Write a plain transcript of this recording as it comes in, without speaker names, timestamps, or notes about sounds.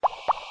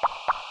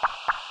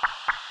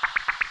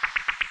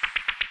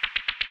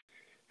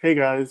Hey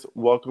guys,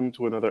 welcome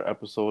to another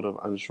episode of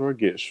Unsure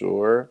Get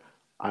Sure.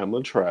 I'm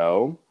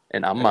Latrell,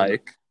 And I'm and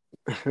Mike.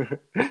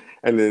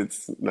 and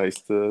it's nice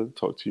to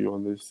talk to you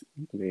on this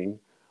evening.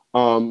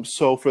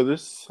 So for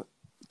this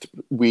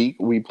week,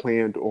 we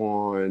planned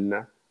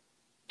on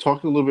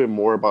talking a little bit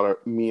more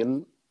about me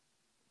and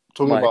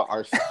talking about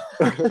Mike.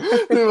 our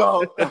talking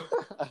about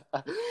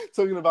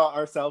talking about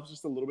ourselves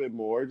just a little bit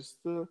more,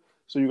 just to,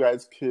 so you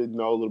guys could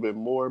know a little bit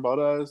more about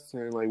us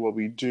and like what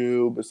we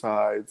do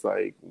besides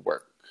like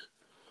work.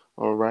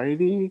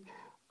 Alrighty.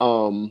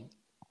 Um,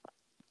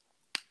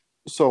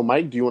 so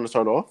Mike, do you want to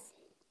start off?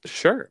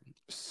 Sure.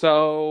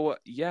 So,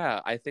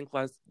 yeah, I think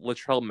as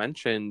Latrell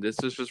mentioned,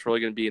 this is just really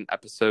going to be an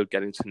episode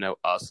getting to know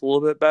us a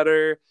little bit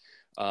better,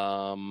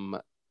 um,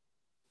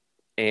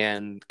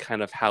 and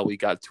kind of how we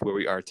got to where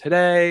we are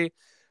today.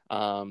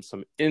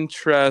 Some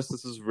interest.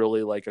 This is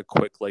really like a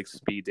quick like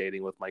speed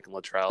dating with Mike and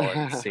Latrell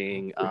and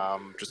seeing,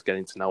 just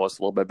getting to know us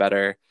a little bit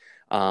better.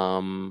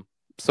 Um,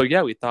 so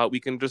yeah, we thought we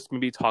can just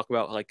maybe talk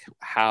about like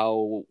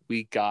how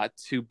we got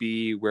to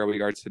be where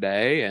we are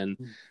today and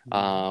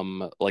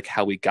like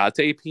how we got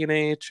to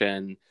APNH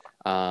and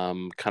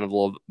kind of a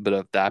little bit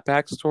of that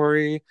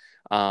backstory.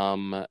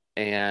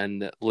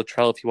 And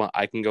Latrell, if you want,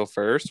 I can go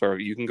first or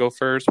you can go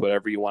first,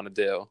 whatever you want to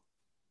do.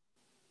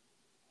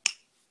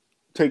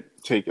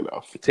 Take it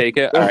off. Take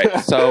it. All right.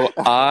 So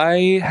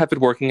I have been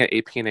working at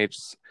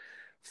APNH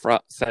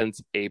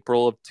since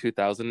April of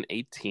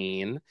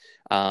 2018.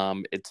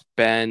 It's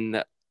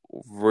been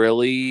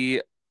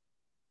really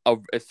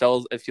it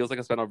feels like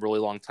it's been a really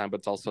long time, but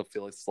it also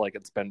feels like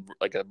it's been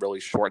like a really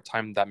short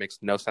time. That makes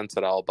no sense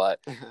at all. But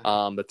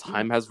the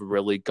time has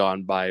really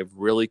gone by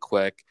really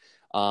quick.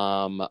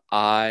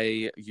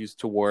 I used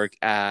to work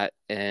at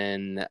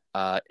an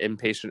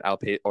inpatient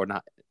outpatient or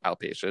not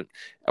outpatient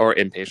or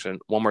inpatient.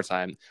 One more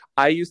time.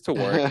 I used to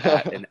work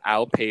at an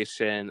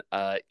outpatient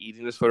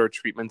eating disorder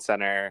treatment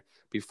center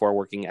before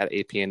working at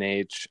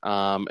APNH,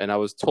 and I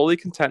was totally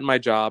content in my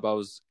job.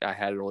 I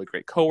had really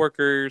great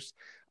coworkers.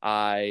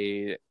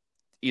 I,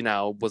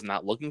 was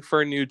not looking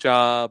for a new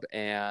job,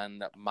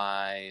 and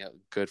my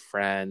good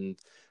friend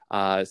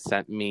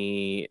sent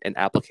me an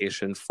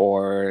application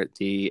for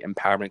the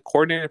empowerment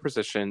coordinator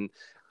position.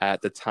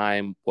 At the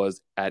time,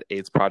 was at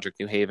AIDS Project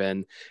New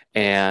Haven,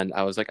 and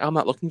I was like, I'm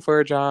not looking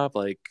for a job.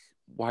 Like,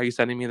 why are you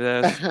sending me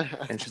this?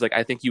 And she's like,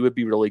 I think you would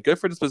be really good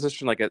for this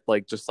position.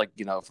 Like, just like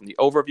from the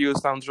overview, it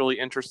sounds really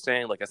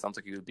interesting. Like, it sounds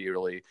like you would be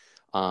really,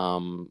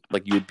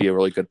 like you would be a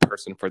really good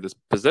person for this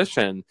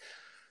position.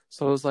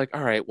 So I was like,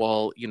 all right,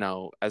 well,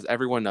 as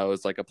everyone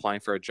knows, like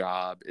applying for a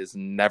job is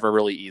never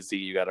really easy.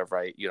 You got to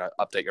write,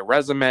 update your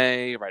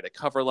resume, write a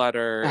cover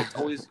letter. It's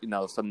always,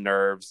 some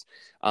nerves.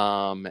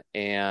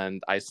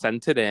 And I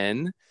sent it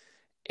in,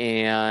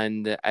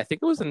 and I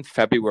think it was in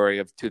February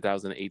of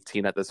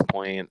 2018 at this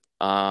point.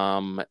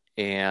 And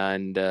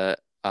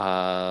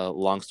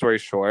long story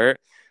short,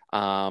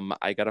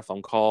 I got a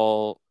phone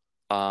call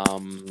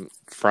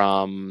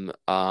from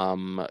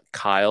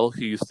Kyle,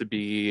 who used to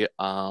be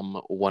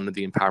one of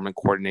the empowerment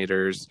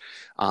coordinators,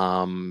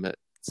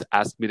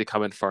 asked me to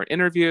come in for an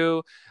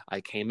interview.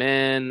 I came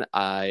in,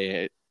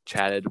 I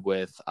chatted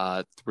with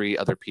three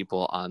other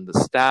people on the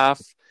staff.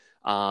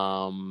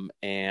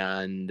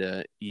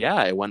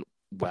 Yeah, it went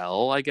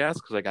well, I guess,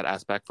 because I got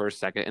asked back for a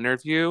second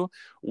interview,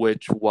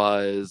 which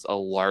was a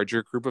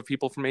larger group of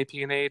people from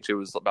APNH. It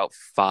was about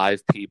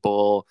five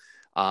people.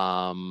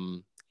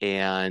 And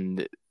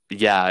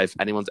yeah, if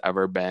anyone's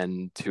ever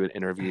been to an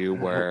interview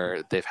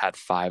where they've had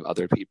five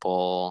other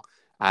people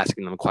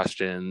asking them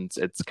questions,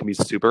 it can be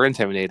super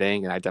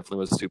intimidating, and I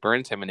definitely was super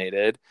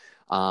intimidated.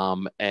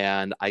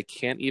 And I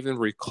can't even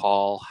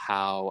recall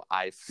how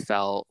I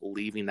felt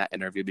leaving that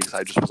interview because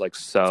I just was like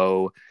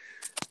so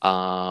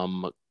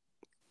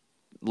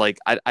like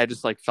I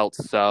just like felt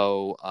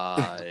so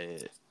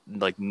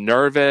like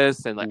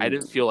nervous, and like I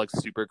didn't feel like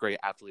super great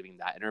after leaving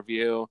that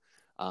interview.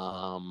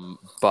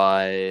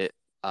 But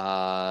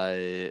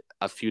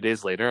a few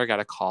days later I got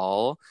a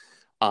call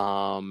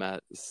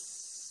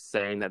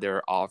saying that they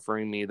were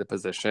offering me the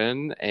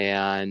position,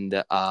 and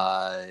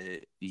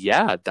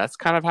yeah, that's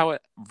kind of how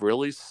it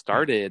really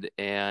started.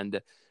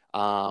 And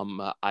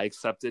I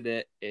accepted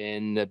it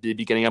in the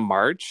beginning of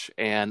March,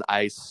 and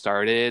I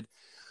started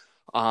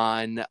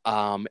on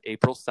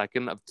April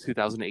 2nd of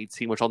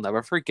 2018, which I'll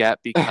never forget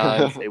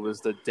because it was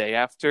the day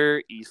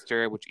after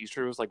Easter, which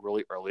Easter was like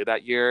really early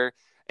that year.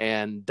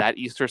 And that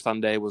Easter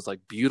Sunday was like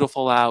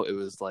beautiful out. It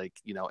was like,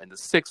 in the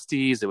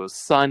 60s. It was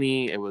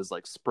sunny. It was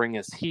like spring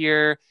is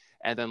here.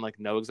 And then, like,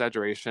 no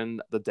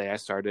exaggeration, the day I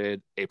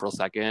started, April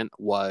 2nd,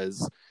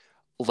 was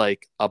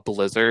like a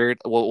blizzard.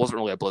 Well, it wasn't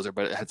really a blizzard,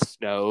 but it had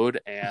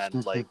snowed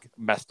and like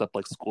messed up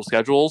like school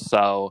schedules.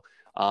 So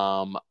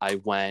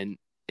I went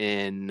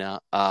in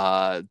to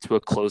a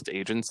closed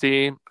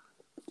agency.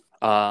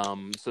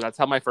 So that's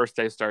how my first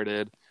day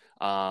started.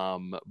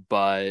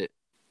 But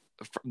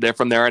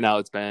from there on out,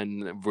 it's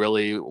been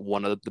really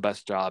one of the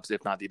best jobs,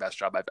 if not the best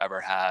job I've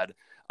ever had.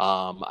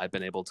 I've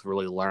been able to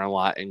really learn a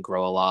lot and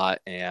grow a lot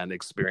and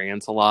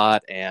experience a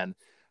lot and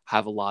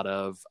have a lot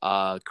of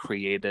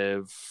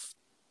creative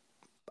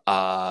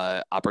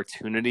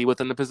opportunity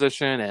within the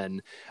position,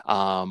 and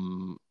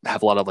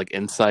have a lot of like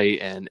insight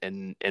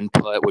and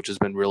input, which has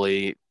been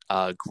really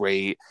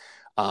great.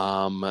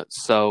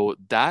 So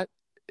that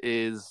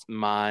is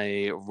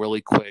my really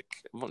quick,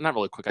 well, not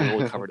really quick, I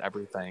really covered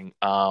everything,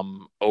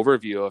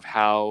 overview of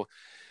how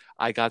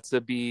I got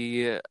to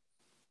be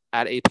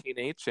at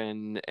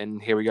APNH,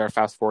 and here we are,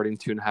 fast forwarding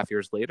 2.5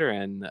 years later,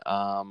 and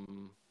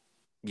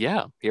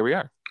yeah, here we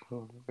are.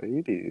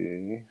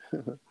 Alrighty.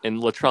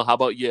 And Latrell, how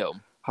about you?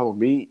 How about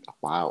me?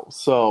 Wow.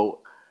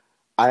 So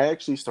I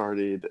actually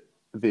started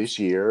this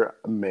year,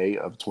 May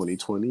of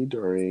 2020,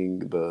 during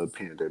the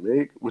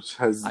pandemic, which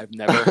has... I've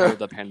never heard of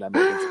the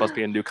pandemic. It's supposed to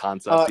be a new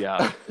concept,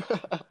 yeah.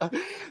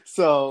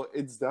 So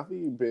it's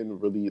definitely been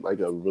really like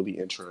a really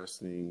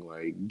interesting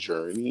like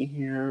journey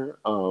here.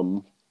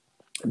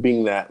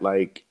 Being that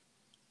like,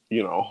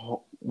 you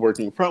know,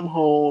 working from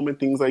home and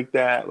things like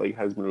that, like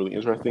has been really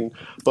interesting.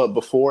 But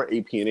before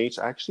APNH,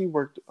 I actually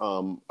worked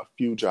a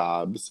few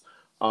jobs,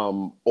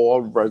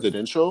 all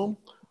residential,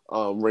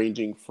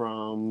 ranging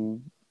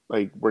from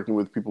like working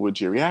with people with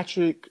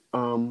geriatric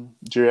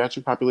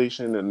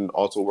population, and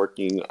also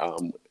working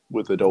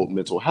with adult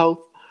mental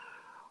health.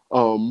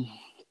 Um,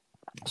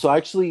 so I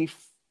actually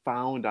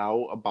found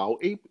out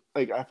about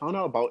I found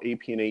out about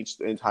APNH,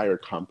 the entire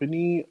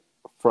company,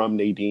 from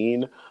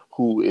Nadine,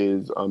 who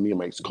is me and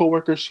Mike's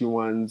coworker. She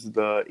runs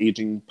the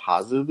Aging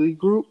Positively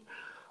group.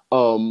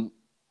 Um,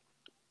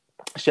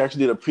 she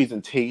actually did a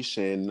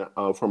presentation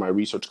for my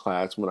research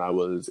class when I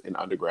was in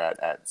undergrad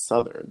at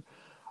Southern.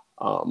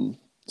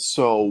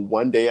 So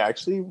one day, I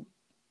actually,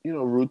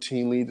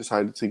 routinely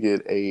decided to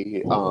get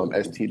a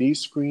STD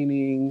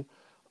screening.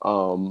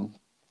 And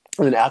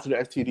then after the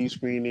STD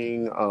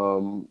screening,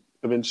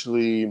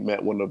 eventually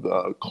met one of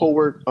the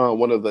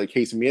one of the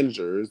case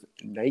managers,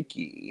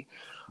 Nike,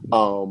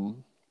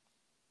 and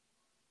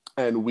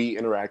we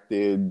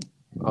interacted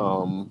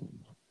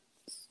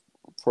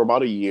for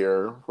about a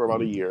year.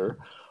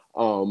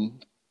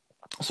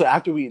 So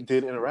after we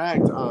did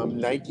interact,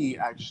 Nike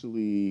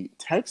actually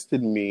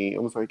texted me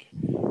and was like,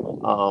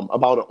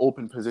 about an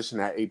open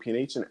position at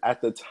APNH. And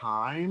at the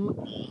time,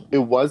 it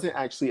wasn't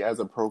actually as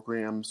a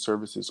program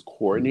services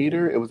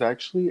coordinator. It was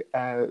actually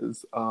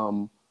as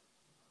a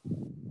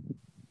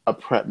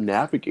prep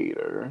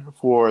navigator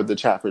for the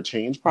Chat for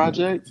Change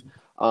project.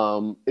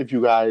 If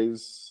you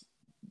guys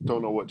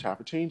don't know what Chat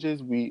for Change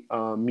is, me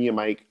and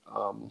Mike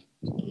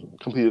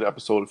completed an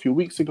episode a few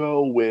weeks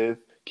ago with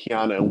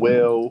Kiana and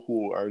Will,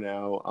 who are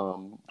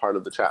now part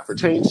of the Chat for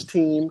Change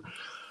team.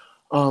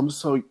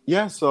 So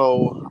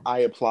I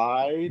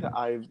applied.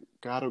 I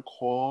got a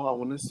call, I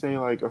want to say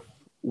like a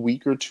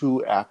week or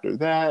two after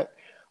that,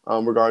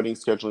 regarding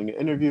scheduled an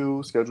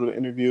interview.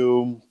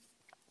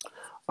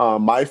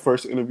 My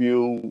first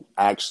interview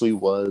actually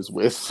was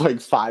with like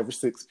 5 or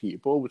 6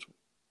 people, which,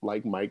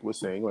 like Mike was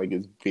saying, like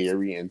is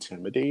very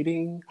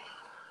intimidating.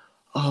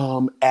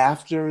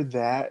 After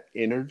that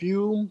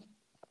interview,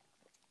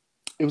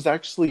 it was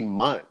actually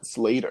months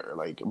later,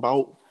 like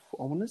about,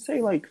 I want to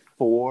say like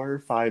 4 or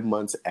 5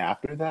 months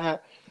after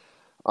that,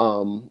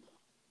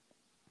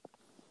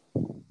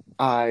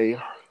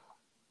 I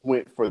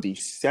went for the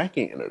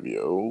second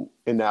interview,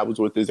 and that was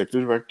with the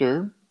executive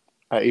director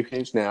at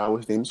APH now.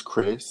 His name's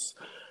Chris,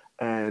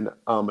 and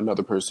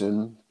another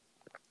person.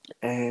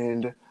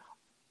 And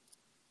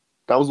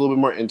that was a little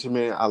bit more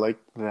intimate. I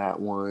liked that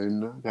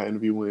one. That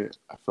interview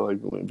I feel like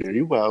it went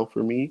very well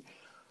for me.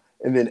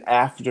 And then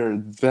after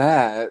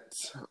that,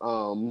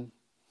 a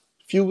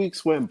few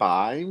weeks went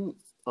by.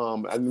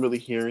 I didn't really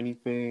hear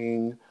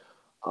anything.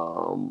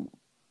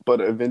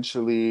 But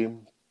eventually,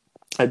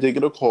 I did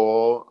get a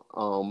call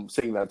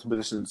saying that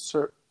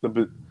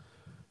the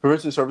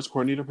prevention service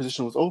coordinator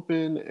position was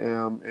open,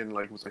 and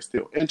like, was I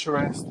still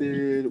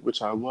interested,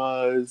 which I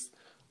was.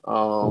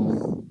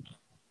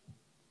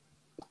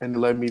 And it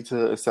led me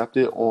to accept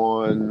it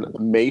on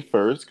May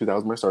 1st, because that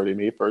was my start date,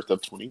 May 1st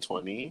of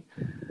 2020.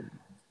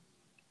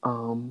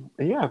 And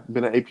yeah, I've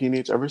been at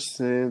APNH ever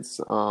since.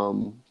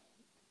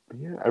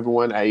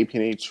 Everyone at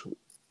APNH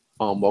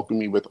welcomed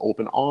me with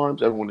open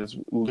arms. Everyone is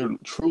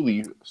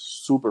truly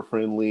super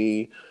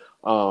friendly.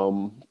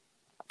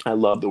 I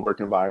love the work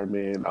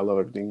environment. I love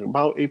everything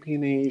about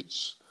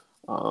APNH.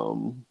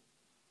 And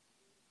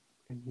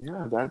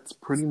yeah, that's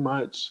pretty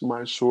much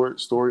my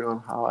short story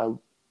on how I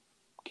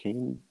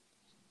came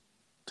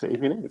to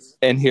APNH.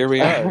 And here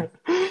we are.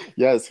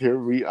 Yes, here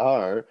we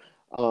are.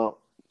 Latrell,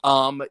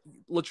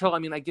 I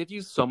mean, I give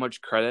you so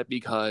much credit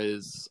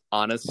because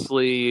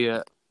honestly,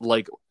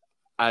 like,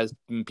 as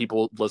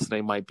people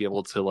listening might be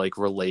able to like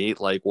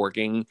relate, like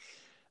working,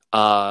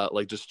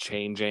 like just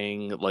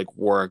changing like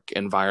work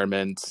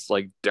environments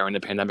like during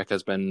the pandemic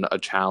has been a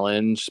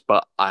challenge,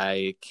 but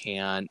I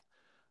can't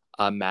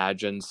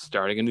imagine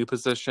starting a new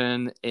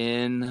position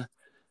in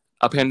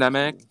a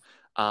pandemic.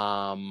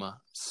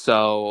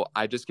 So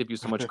I just give you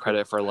so much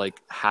credit for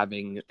like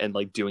having and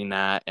like doing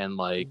that, and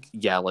like,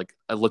 yeah, like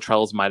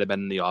Latrell's might have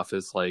been in the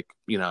office like,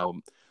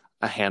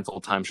 a handful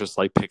of times just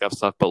like pick up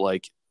stuff, but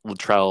like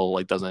Latrell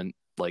like doesn't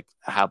like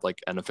have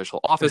like an official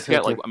office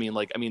yet. Like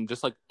I mean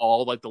just like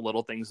all like the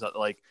little things that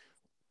like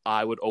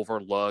I would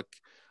overlook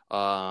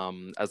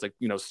as like,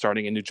 you know,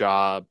 starting a new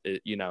job.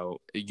 You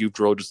know, you've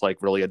really just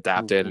like really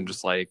adapted and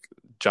just like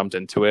jumped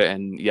into it.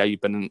 And yeah,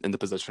 you've been in the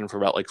position for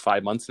about like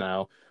 5 months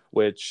now,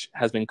 which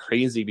has been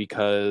crazy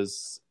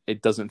because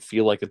it doesn't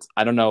feel like it's,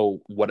 I don't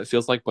know what it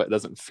feels like, but it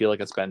doesn't feel like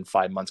it's been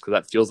 5 months, because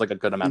that feels like a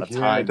good amount of Yeah,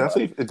 time. it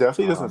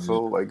definitely doesn't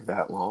feel like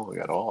that long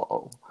at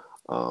all.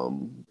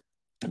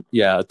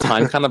 Yeah,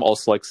 time kind of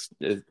also like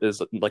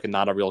is like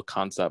not a real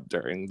concept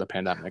during the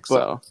pandemic.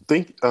 But So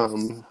like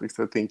I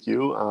said, thank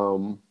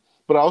you.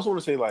 But I also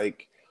want to say,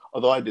 like,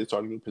 although I did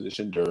start a new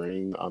position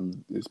during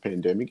this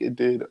pandemic, it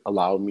did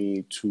allow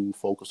me to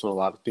focus on a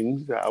lot of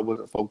things that I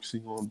wasn't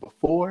focusing on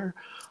before.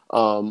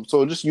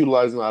 So just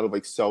utilizing a lot of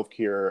like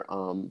self-care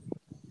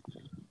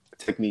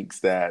techniques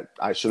that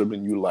I should have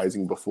been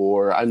utilizing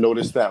before. I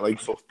noticed that like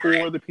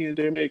before the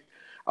pandemic,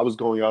 I was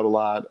going out a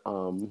lot,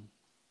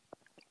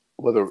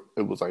 whether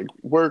it was like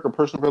work or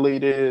personal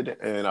related,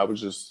 and I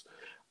was just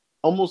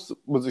almost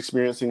was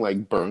experiencing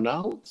like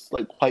burnouts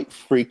like quite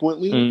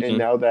frequently. And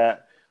now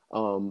that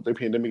the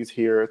pandemic is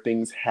here,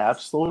 things have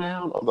slowed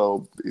down,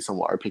 although some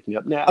are picking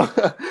up now.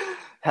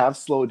 Have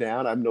slowed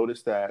down. I've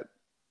noticed that,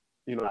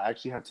 you know, I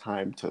actually have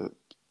time to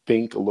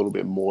think a little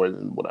bit more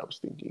than what I was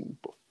thinking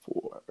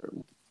before,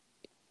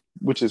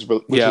 which is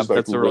yeah, like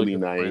that's a really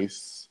really good point.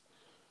 nice.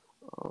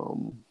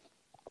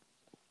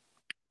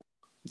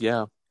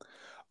 Yeah.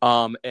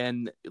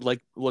 And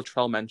like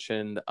Latrell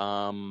mentioned,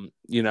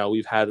 you know,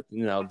 we've had,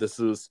 you know,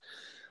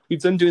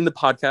 we've been doing the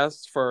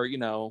podcast for, you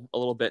know, a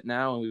little bit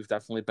now, and we've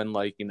definitely been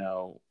like, you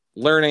know,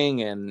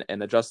 learning and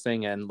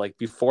adjusting. And like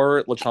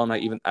before Latrell and I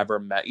even ever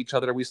met each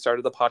other, we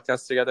started the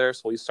podcast together.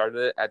 So we started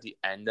it at the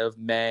end of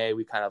May.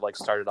 We kind of like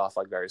started off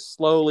like very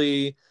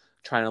slowly,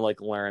 trying to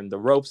like learn the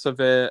ropes of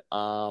it.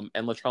 And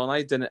Latrell and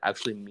I didn't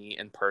actually meet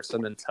in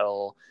person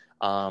until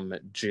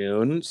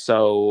June.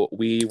 So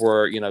we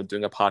were, you know,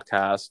 doing a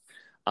podcast,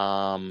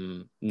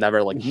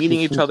 never like meeting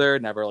each other,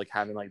 never like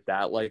having like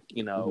that like,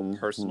 you know,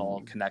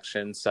 personal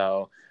connection.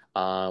 So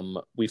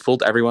we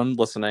fooled everyone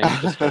listening.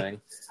 Just kidding.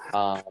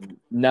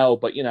 No,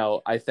 but you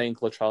know, I think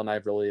Latrell and I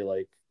really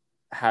like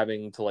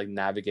having to like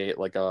navigate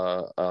like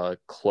a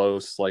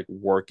close like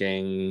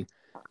working,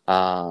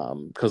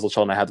 because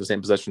Latrell and I had the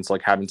same position, so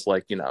like having to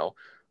like, you know,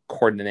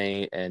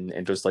 coordinate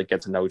and just like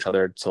get to know each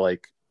other to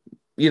like,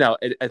 you know,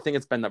 I think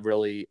it's been a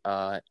really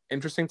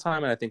interesting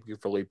time, and I think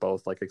we've really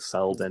both like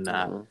excelled in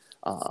that,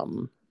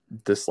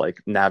 this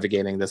like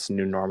navigating this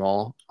new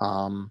normal.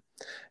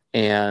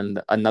 And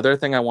another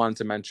thing I wanted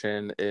to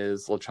mention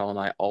is Latrell and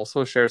I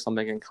also share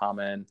something in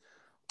common.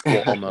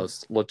 Well,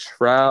 almost.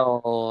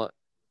 Latrell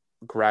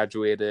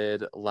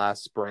graduated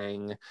last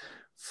spring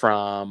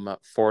from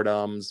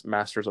Fordham's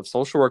Masters of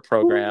Social Work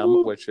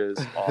program, which is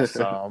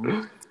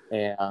awesome.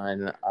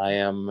 And I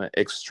am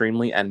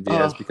extremely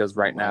envious because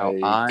right now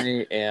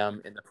I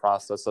am in the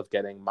process of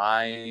getting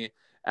my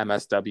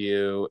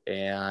MSW,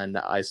 and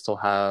I still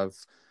have,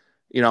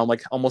 you know, I'm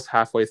like almost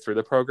halfway through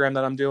the program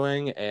that I'm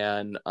doing,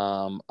 and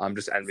I'm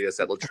just envious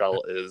that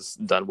Latrell is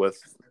done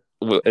with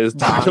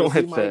Honestly,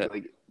 with Mike, it.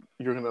 like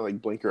you're gonna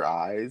like blink your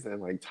eyes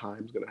and like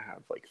time's gonna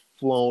have like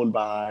flown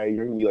by.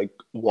 You're gonna be like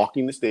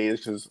walking the stage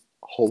because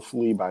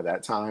hopefully by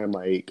that time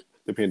like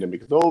the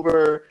pandemic is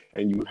over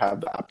and you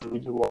have the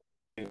opportunity to walk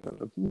in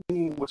the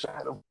meeting, which I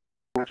had a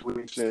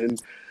graduation.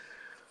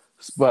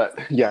 But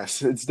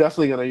yes, it's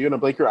definitely you're gonna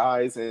blink your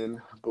eyes and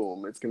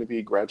boom, it's gonna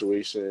be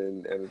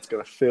graduation and it's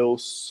gonna feel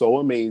so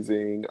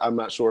amazing. I'm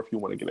not sure if you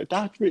want to get a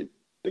doctorate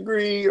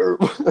degree or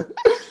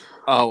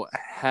Oh,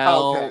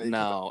 hell okay,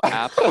 no.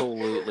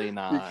 Absolutely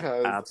not.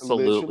 because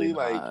Absolutely literally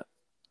like not.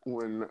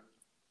 when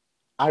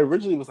I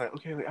originally was like,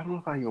 okay, like, I don't know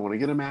if I even want to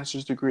get a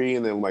master's degree.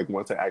 And then like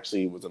once I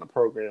actually was in a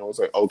program, I was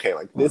like, okay,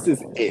 like this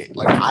is it.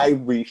 Like I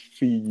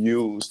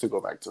refuse to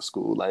go back to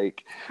school.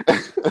 Like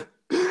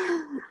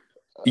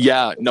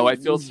Yeah, no, I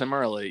feel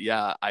similarly.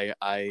 Yeah,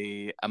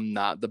 I am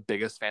not the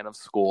biggest fan of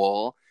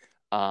school.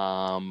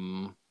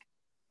 Um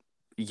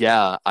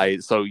yeah, I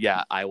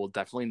will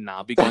definitely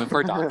not be going for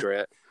a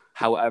doctorate.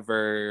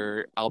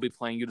 However, I'll be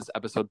playing you this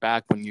episode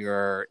back when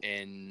you're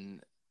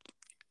in,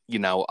 you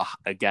know,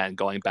 again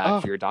going back oh,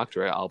 for your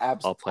doctorate. I'll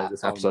play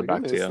this oh my episode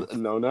back to goodness. you.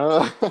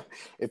 No.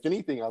 If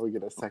anything, I would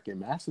get a second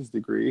master's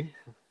degree.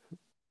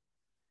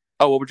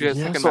 Oh, what would you get a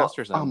Yeah, second so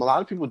master's a in?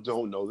 lot of people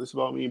don't know this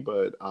about me,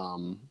 but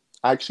I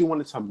actually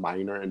wanted to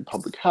minor in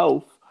public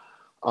health.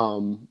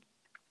 Um,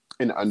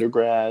 in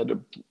undergrad,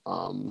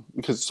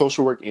 because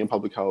social work and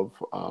public health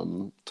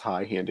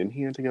tie hand in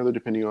hand together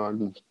depending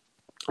on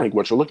like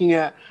what you're looking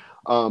at.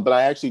 But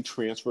I actually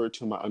transferred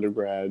to my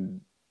undergrad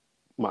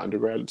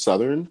at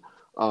Southern.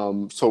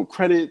 So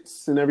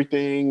credits and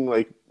everything,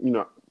 like, you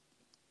know,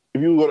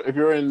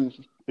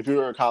 if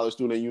you're a college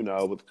student, you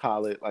know, with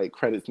college like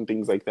credits and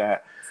things like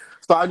that.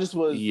 So I just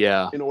was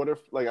Yeah. in order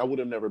like I would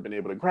have never been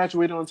able to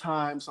graduate on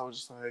time. So I was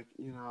just like,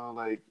 you know,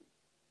 like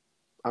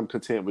I'm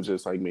content with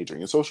just like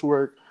majoring in social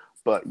work.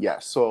 But yes, yeah,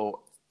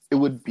 so it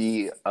would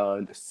be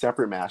a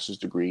separate master's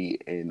degree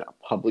in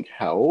public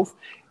health.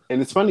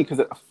 And it's funny because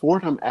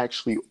Fordham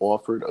actually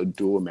offered a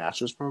dual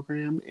master's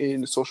program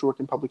in social work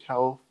and public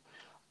health,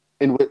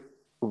 in which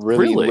in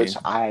Really? which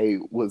I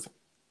was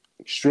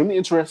extremely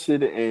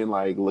interested in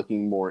like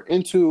looking more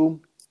into,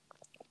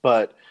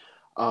 but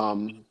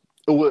it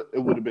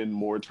would have been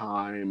more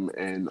time,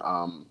 and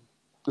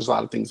there's a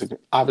lot of things to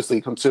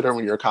obviously consider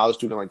when you're a college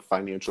student, like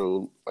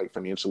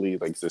financially,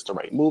 like is this the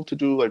right move to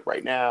do like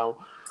right now?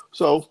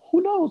 So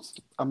who knows?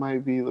 I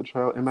might be the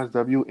trial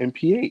MSW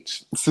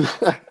MPH.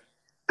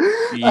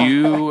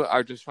 You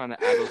are just trying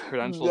to add those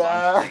credentials onto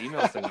Nah. your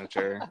email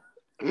signature.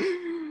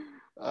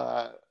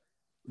 uh,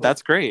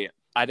 That's great.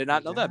 I did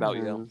not know that about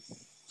you.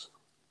 yes.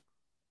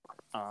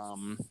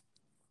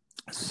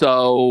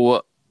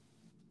 So,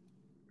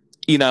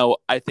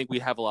 I think we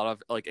have a lot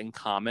of like in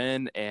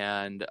common,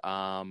 and the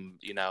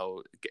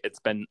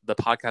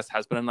podcast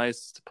has been a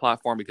nice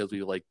platform because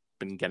we've like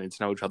been getting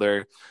to know each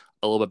other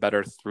a little bit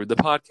better through the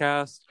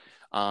podcast.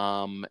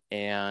 And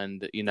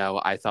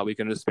I thought we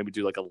can just maybe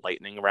do like a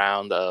lightning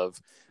round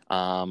of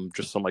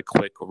just some like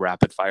quick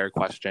rapid fire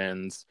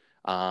questions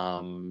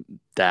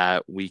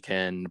that we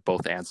can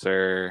both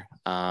answer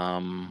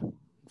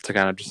to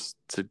kind of just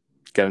to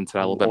get into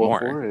that a little bit more.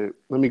 For it.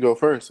 Let me go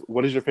first.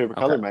 What is your favorite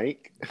color,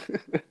 Mike?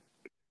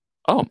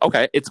 Oh,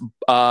 okay. It's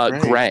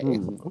gray.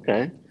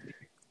 Okay.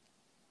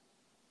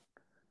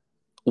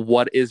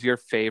 What is your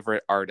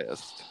favorite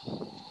artist?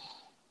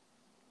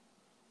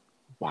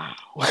 Wow.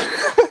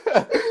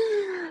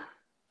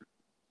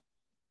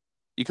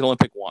 You can only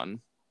pick one.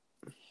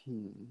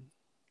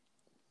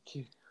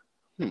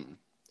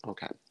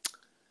 Okay.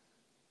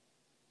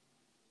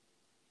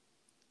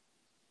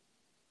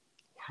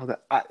 Wow,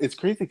 it's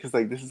crazy because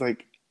like this is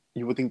like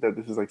you would think that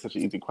this is like such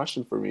an easy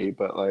question for me,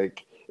 but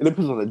like it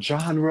depends on the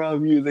genre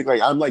of music.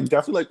 Like I'm like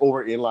definitely like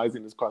over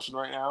analyzing this question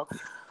right now.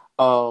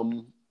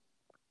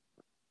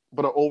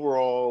 But the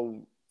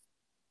overall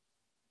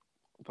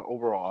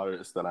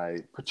artist that I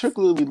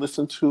particularly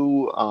listen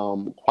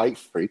to quite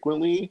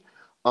frequently.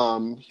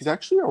 He's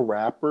actually a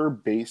rapper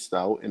based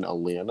out in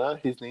Atlanta.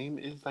 His name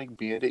is like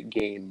Bandit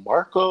Gain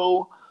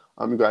Marco.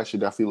 You guys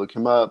should definitely look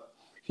him up.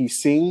 He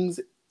sings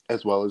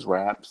as well as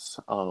raps.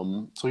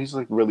 So he's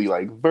like really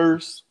like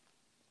verse,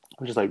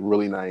 which is like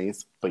really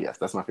nice. But yes,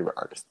 that's my favorite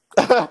artist.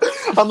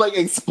 I'm like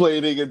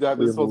explaining it. That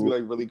it's supposed to be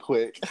like really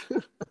quick.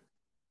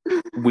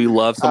 We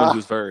love someone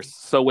who's verse.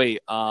 So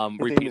wait,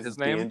 repeat his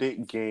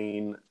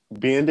name.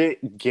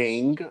 Bandit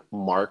Gang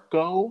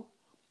Marco.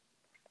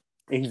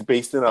 And he's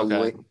based in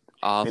Atlanta. Okay.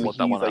 And he's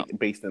like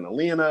based in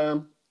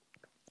Atlanta.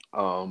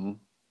 And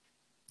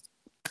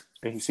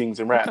he sings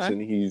and raps,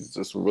 and he's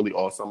just really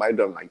awesome. I've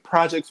done like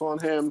projects on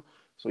him.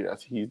 So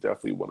yes, he's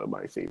definitely one of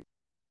my favorites.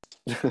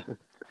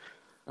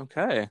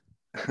 Okay.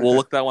 We'll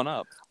look that one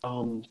up.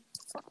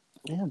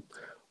 Yeah.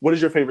 What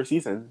is your favorite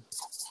season?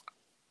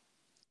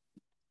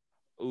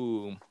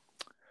 Ooh.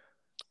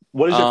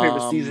 What is your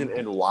favorite season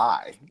and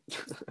why?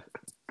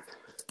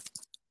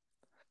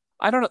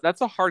 I don't know.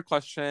 That's a hard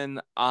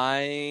question.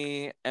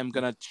 I am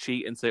going to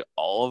cheat and say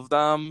all of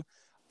them.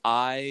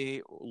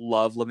 I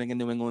love living in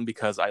New England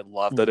because I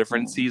love the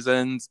different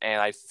seasons, and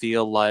I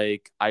feel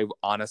like I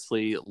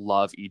honestly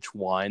love each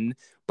one,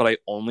 but I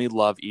only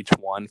love each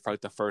one for like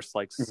the first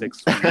like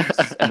 6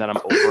 weeks, and then I'm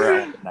over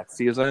it on the next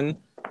season.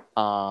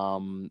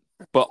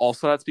 But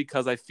also that's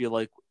because I feel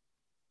like,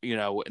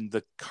 in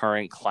the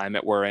current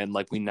climate we're in,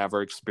 like we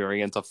never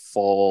experience a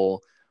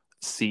full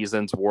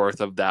season's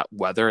worth of that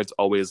weather. It's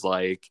always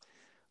like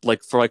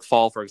for like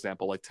fall, for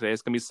example, like today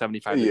it's gonna be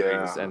 75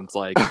 degrees, and it's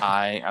like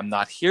I am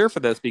not here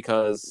for this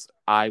because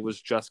I was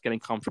just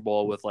getting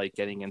comfortable with like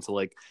getting into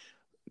like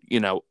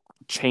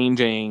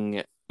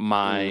changing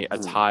my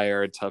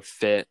attire to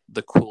fit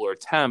the cooler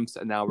temps,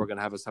 and now we're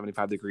gonna have a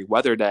 75-degree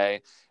weather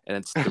day, and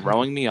it's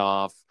throwing me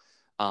off.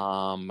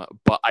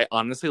 But I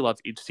honestly love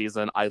each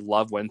season. I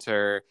love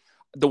winter.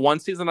 The one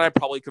season that I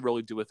probably could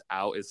really do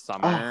without is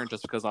summer,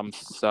 just because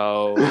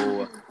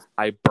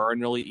I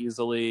burn really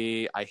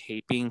easily. I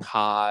hate being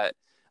hot.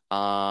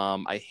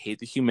 I hate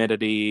the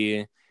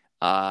humidity.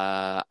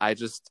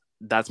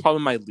 That's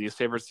probably my least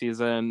favorite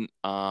season.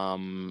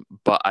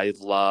 But I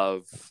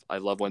love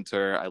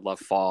winter. I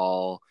love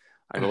fall.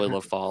 I really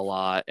love fall a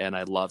lot, and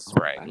I love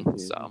spring.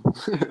 So,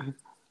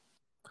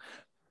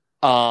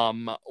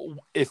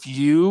 if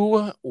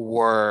you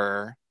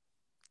were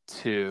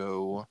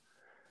to,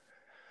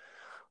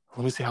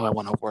 let me see how I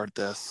want to word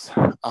this.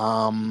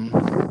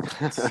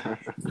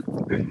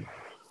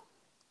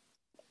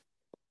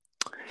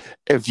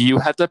 If you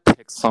had to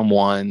pick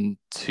an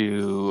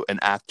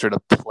actor to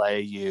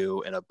play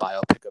you in a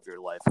biopic of your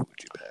life, who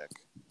would you pick?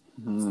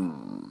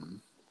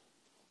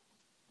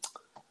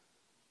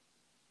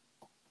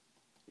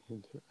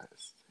 Interesting.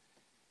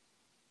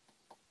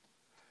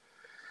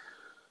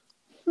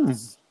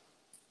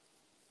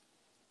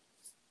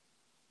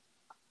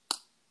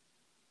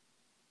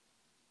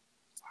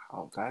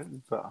 Wow, that is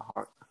a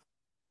hard.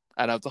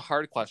 I know it's a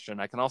hard question.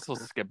 I can also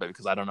skip it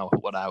because I don't know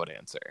what I would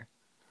answer.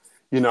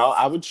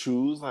 I would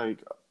choose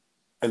like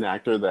an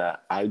actor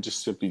that I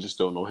just simply just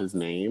don't know his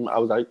name. I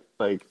was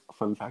like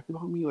fun fact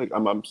about me, like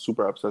I'm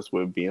super obsessed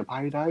with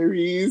Vampire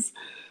Diaries.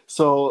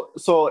 So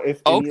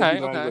if any of you Okay,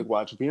 guys okay. like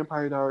watch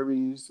Vampire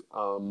Diaries,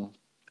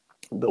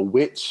 the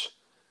witch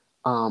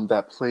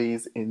that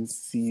plays in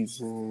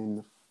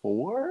season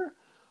 4,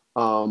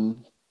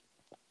 um,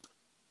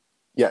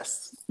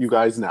 yes, you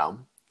guys know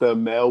the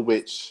male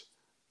witch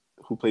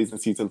who plays in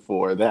season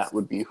 4. That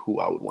would be who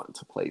I would want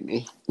to play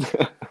me.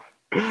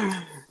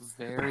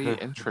 Very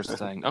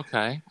interesting.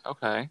 Okay,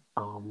 okay.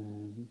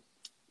 um,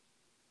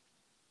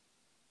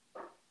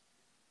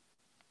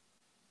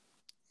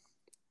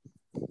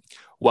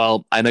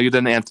 Well, I know you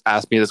didn't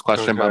ask me this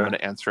question, but I'm okay. going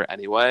to answer it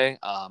anyway.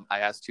 I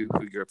asked you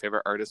who your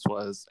favorite artist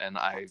was, and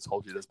I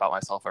told you this about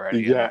myself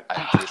already, and Yeah.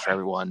 I'm pretty sure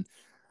everyone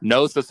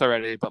knows this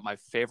already. But my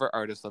favorite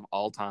artist of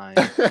all time,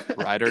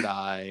 ride or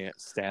die,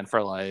 stand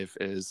for life,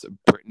 is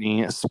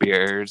Britney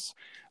Spears.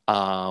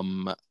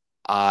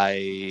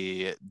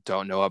 I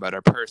don't know about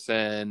her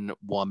person,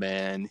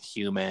 woman,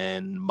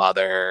 human,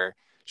 mother.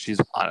 She's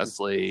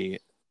honestly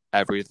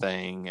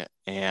everything,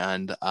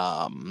 and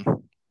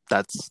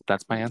that's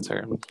my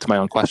answer to my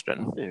own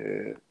question. Love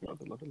it.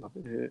 Love it, love it, love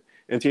it.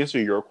 And to answer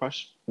your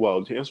question,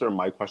 well, to answer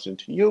my question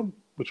to you,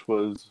 which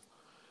was,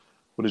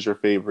 what is your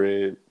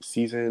favorite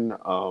season?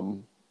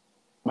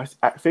 My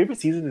favorite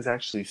season is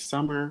actually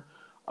summer.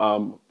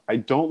 I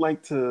don't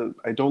like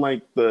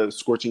the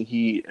scorching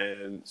heat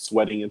and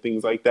sweating and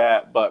things like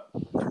that, but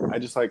I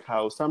just like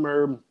how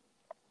summer,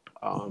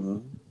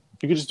 um,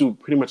 you can just do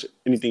pretty much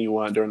anything you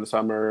want during the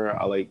summer.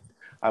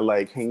 I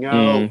like hang out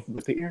Mm,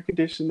 with the air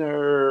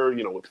conditioner,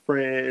 with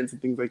friends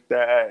and things like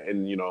that,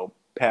 and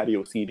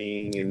patio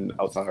seating and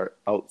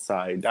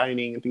outside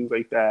dining and things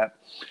like that.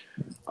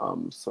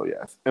 So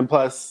yes, and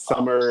plus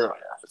summer,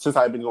 since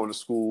I've been going to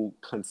school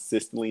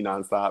consistently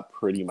nonstop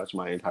pretty much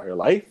my entire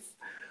life.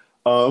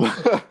 Um,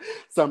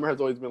 Summer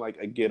has always been like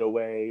a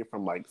getaway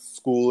from like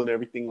school and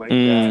everything like that.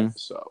 mm,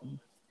 So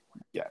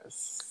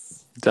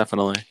yes.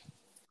 definitely.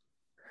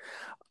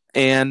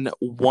 And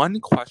one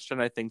question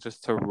I think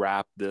just to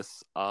wrap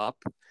this up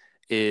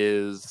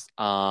is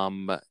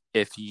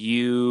if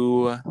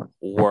you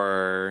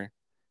were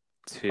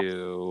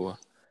to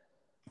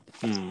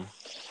hmm,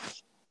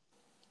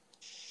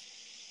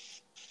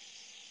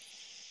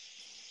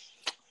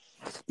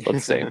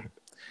 let's see.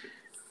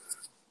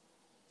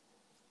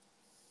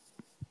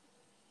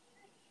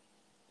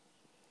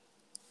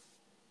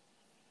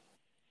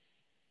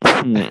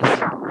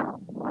 Hmm.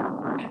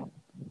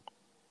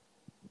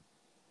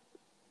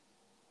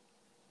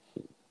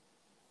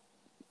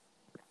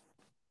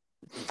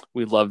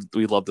 We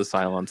love the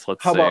silence.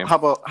 Let's How see. about how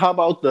about how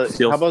about the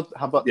Feel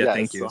how about yeah, yes?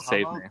 thank you. So how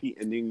Save me. about the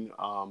ending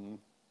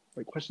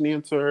like question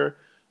answer?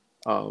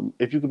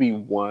 If you could be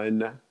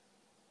one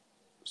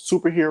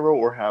superhero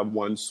or have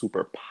one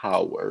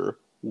superpower,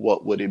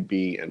 what would it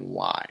be and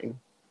why?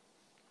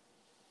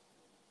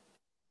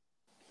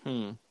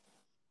 Hmm.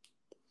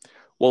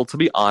 Well, to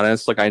be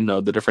honest, like I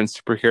know the different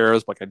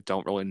superheroes, but like I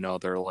don't really know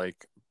their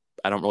like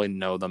I don't really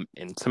know them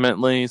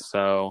intimately.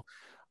 So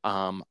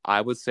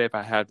I would say if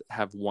I had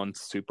have one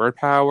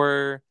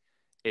superpower,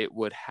 it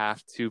would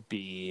have to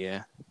be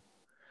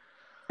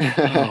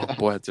oh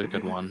boy, that's a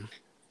good one.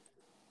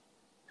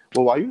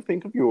 Well, while you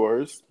think of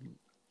yours,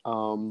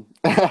 um,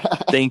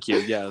 Thank you.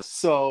 Yes.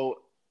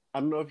 so I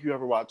don't know if you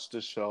ever watched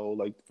the show,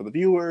 like for the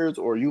viewers,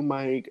 or you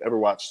might ever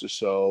watch the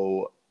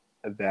show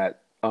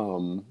that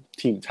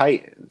Teen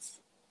Titans.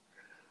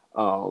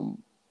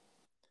 Um,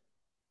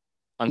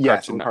 On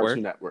yes, Cartoon on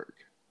Cartoon Network.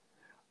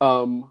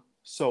 Network.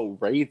 So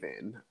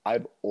Raven,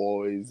 I've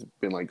always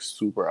been like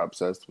super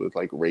obsessed with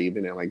like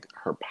Raven and like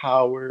her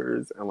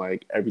powers and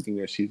like everything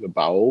that she's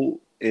about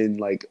in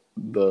like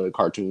the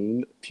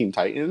cartoon Teen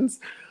Titans.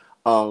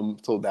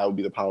 So that would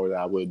be the power that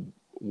I would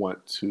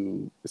want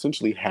to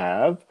essentially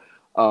have.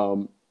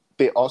 Um,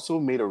 they also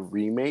made a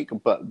remake,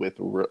 but with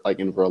like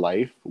in real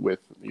life with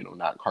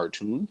not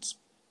cartoons.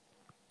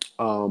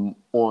 On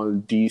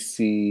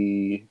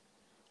DC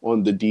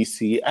on the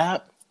DC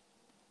app,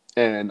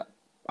 and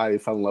I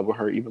fell in love with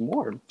her even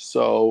more.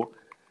 So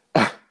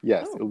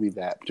yes, it Oh. would be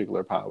that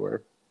particular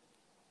power.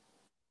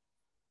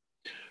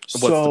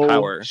 What's the So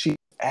power? she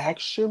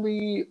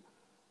actually,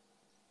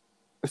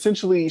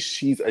 essentially,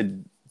 she's a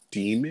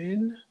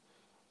demon.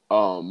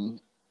 Um,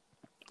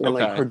 and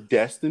like Okay. her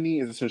destiny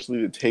is essentially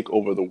to take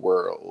over the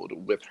world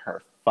with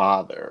her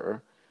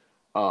father.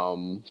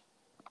 Um,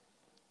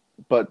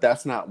 but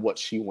that's not what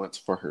she wants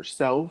for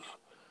herself.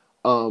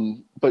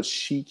 But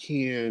she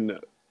can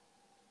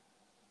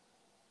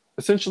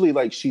essentially,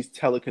 like, she's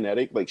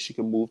telekinetic, like she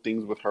can move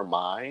things with her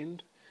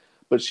mind,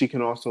 but she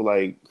can also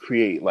like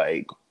create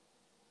like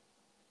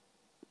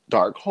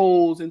dark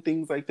holes and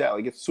things like that.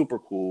 Like it's super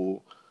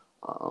cool.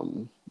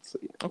 So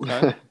Okay.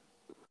 yeah.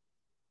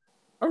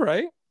 All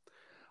right.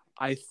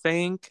 I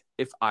think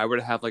if I were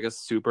to have like a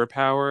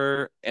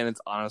superpower, and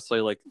it's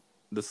honestly like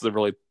this is a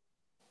really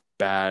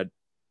bad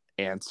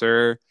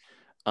answer.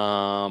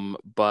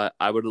 But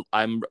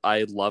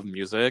I love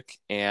music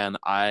and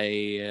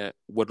I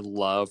would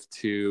love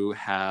to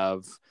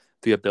have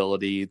the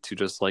ability to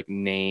just like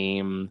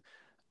name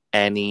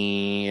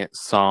any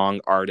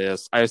song,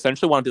 artist. I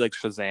essentially want to be like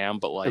Shazam,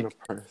 but In a like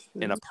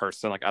in a person.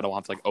 person. Like I don't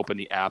want to like open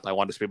the app. I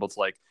want to just be able to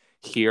like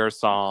hear a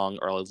song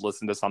or like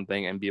listen to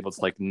something and be able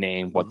to like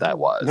name what that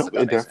was, No, if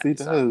that it makes definitely any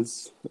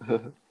sense.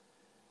 does.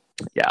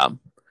 Yeah.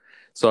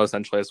 So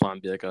essentially I just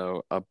want to be like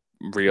a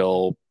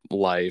real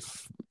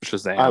life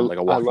Shazam, like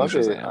a I walking love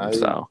it. Shazam. I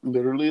So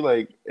literally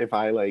like if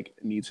I like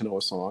need to know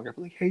a song, I'm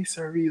like, hey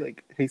Siri,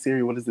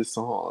 what is this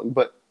song?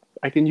 But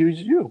I can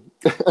use you.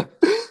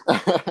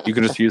 you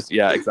can just use,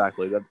 yeah,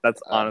 exactly.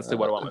 That's honestly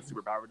what I want uh, my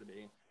superpower to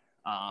be.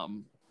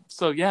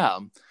 So yeah.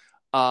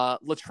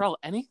 Latrell,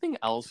 anything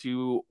else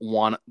you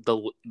want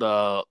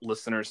the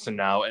listeners to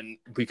know? And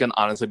we can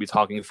honestly be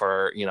talking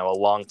for, you know, a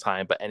long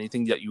time, but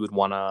anything that you would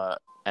want to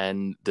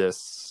end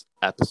this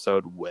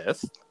episode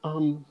with?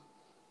 um,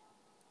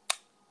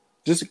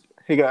 just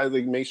hey guys,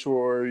 like make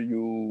sure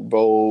you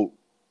vote.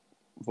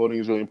 Voting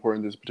is really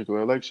important this particular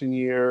election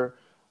year.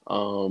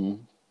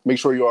 Make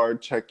sure you are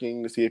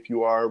checking to see if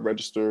you are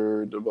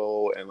registered to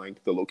vote and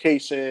like the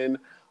location.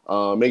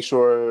 Make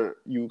sure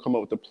you come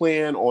up with a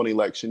plan on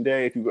election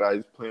day if you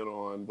guys plan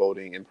on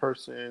voting in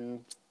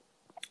person.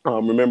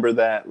 Remember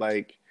that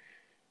like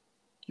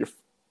your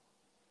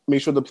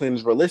make sure the plan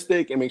is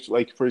realistic and make sure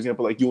like for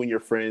example like you and your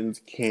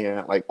friends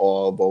can't like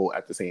all vote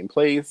at the same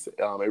place.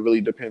 It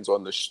really depends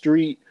on the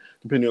street.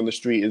 Depending on the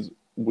street is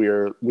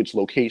where which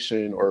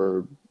location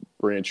or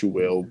branch you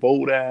will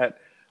vote at.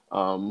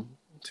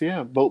 So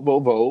yeah,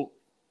 vote,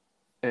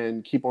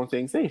 and keep on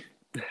staying safe.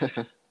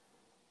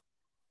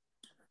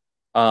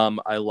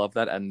 I love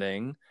that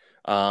ending.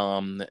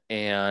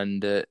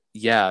 And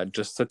yeah,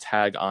 just to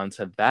tag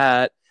onto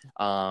that,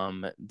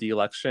 the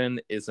election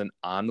isn't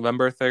on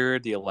November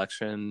 3rd. The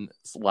election's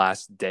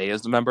last day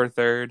is November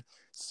 3rd.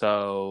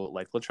 So,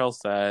 like Latrell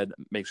said,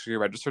 make sure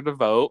you're registered to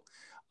vote.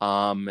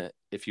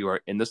 If you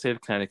are in the state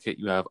of Connecticut,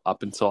 you have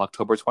up until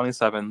October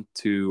 27th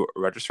to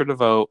register to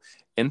vote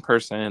in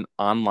person,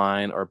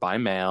 online, or by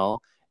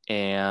mail.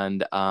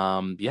 And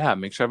yeah,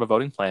 make sure you have a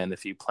voting plan.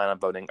 If you plan on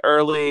voting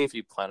early, if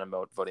you plan on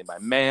voting by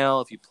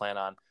mail, if you plan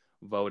on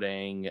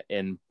voting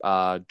in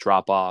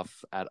drop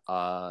off at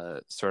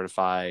a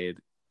certified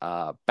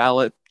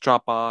ballot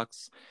drop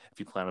box, if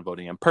you plan on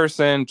voting in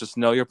person, just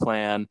know your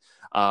plan.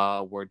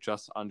 We're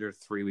just under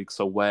 3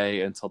 weeks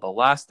away until the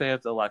last day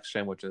of the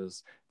election, which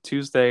is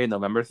Tuesday,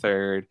 November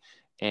 3rd.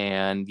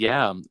 And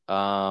yeah,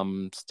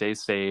 stay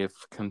safe,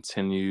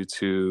 continue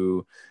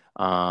to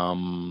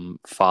follow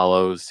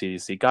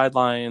CDC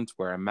guidelines,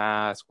 wear a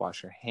mask,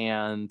 wash your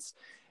hands.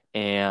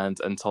 And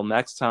until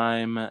next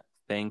time,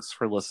 thanks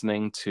for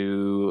listening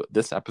to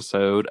this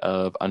episode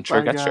of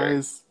Unsure Bye Get Sure.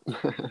 guys.